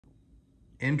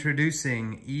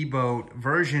Introducing eBoat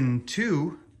version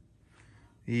 2,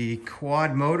 the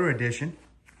quad motor edition.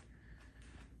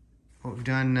 What we've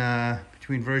done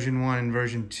between version 1 and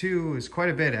version 2 is quite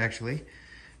a bit actually.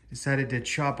 Decided to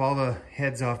chop all the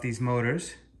heads off these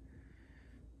motors.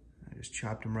 I just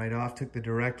chopped them right off, took the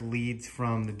direct leads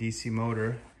from the DC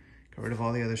motor, got rid of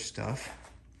all the other stuff,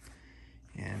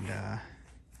 and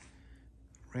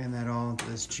ran that all into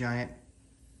this giant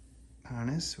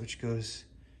harness, which goes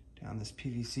down this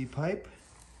PVC pipe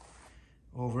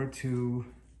over to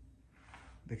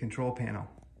the control panel,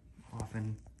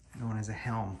 often known as a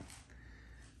helm.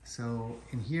 So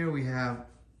in here we have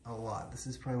a lot. This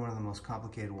is probably one of the most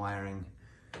complicated wiring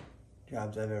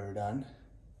jobs I've ever done,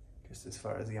 just as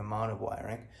far as the amount of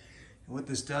wiring. And what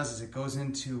this does is it goes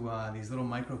into these little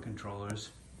microcontrollers,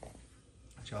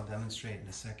 which I'll demonstrate in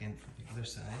a second from the other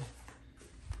side.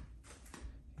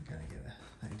 You gotta get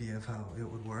an idea of how it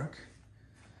would work.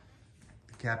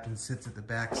 The captain sits at the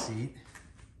back seat,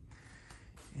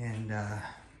 and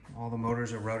all the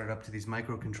motors are routed up to these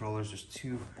microcontrollers.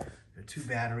 There are two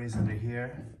batteries under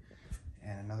here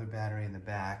and another battery in the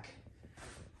back.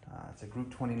 It's a group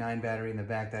 29 battery in the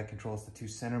back that controls the two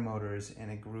center motors,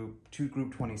 and two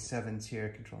group 27s here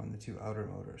controlling the two outer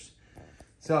motors.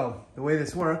 So the way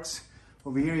this works,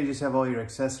 over here you just have all your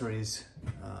accessories.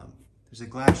 There's a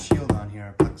glass shield on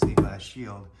here, a plexiglass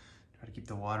shield. Try to keep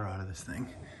the water out of this thing.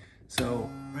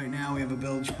 So right now we have a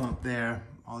bilge pump there.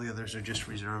 All the others are just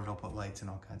reserved. I'll put lights and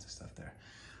all kinds of stuff there.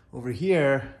 Over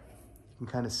here, you can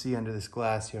kind of see under this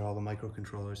glass here all the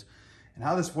microcontrollers. And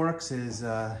how this works is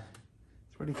it's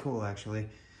pretty cool actually.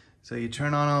 So you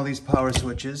turn on all these power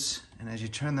switches, and as you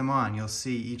turn them on, you'll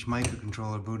see each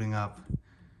microcontroller booting up.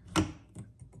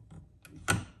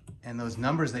 And those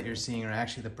numbers that you're seeing are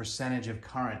actually the percentage of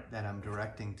current that I'm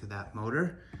directing to that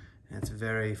motor. And it's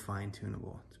very fine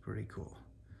tunable. It's pretty cool.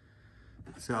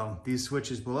 So these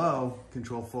switches below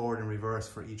control forward and reverse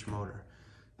for each motor.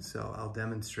 So I'll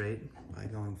demonstrate by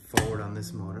going forward on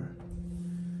this motor.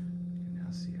 You can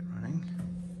now see it running.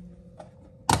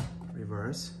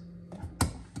 Reverse.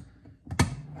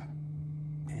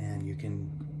 And you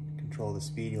can control the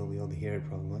speed. You'll be able to hear it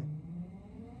probably.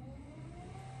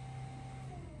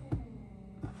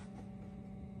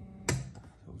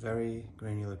 So very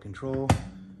granular control.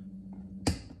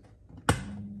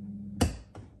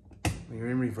 When you're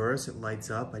in reverse, it lights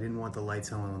up. I didn't want the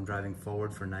lights on when I'm driving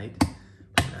forward for night,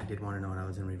 but I did want to know when I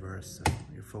was in reverse. So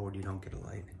when you're forward, you don't get a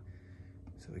light.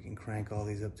 So we can crank all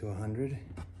these up to 100.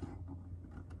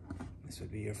 This would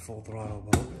be your full throttle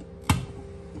boat.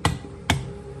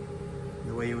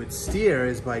 The way you would steer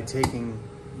is by taking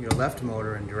your left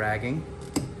motor and dragging,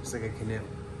 just like a canoe,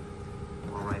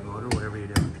 or right motor, whatever you're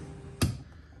doing.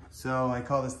 So I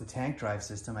call this the tank drive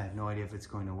system. I have no idea if it's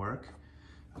going to work.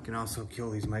 You can also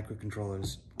kill these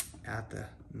microcontrollers at the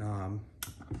knob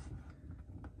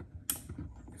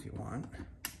if you want.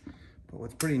 But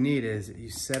what's pretty neat is you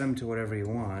set them to whatever you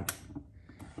want,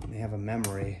 and they have a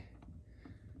memory.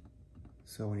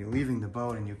 So when you're leaving the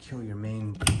boat and you kill your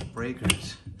main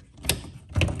breakers,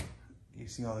 you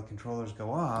see all the controllers go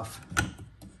off.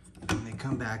 When they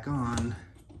come back on,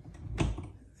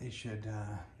 they should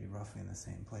be roughly in the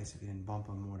same place if you didn't bump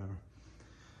them or whatever.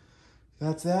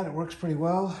 That's that. It works pretty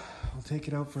well. We'll take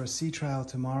it out for a sea trial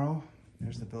tomorrow.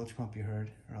 There's the bilge pump you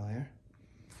heard earlier.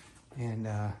 And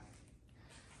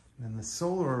then the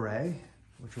solar array,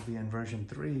 which will be in version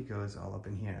 3, goes all up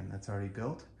in here, and that's already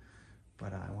built.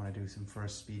 But I want to do some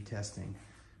first speed testing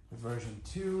with version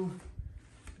 2.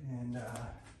 And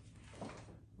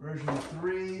version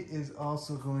 3 is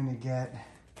also going to get,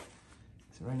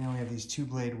 so right now we have these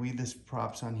 2-blade weedless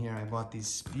props on here. I bought these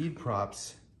speed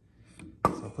props.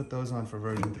 So I'll put those on for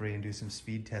version 3 and do some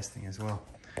speed testing as well.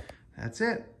 That's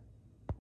it.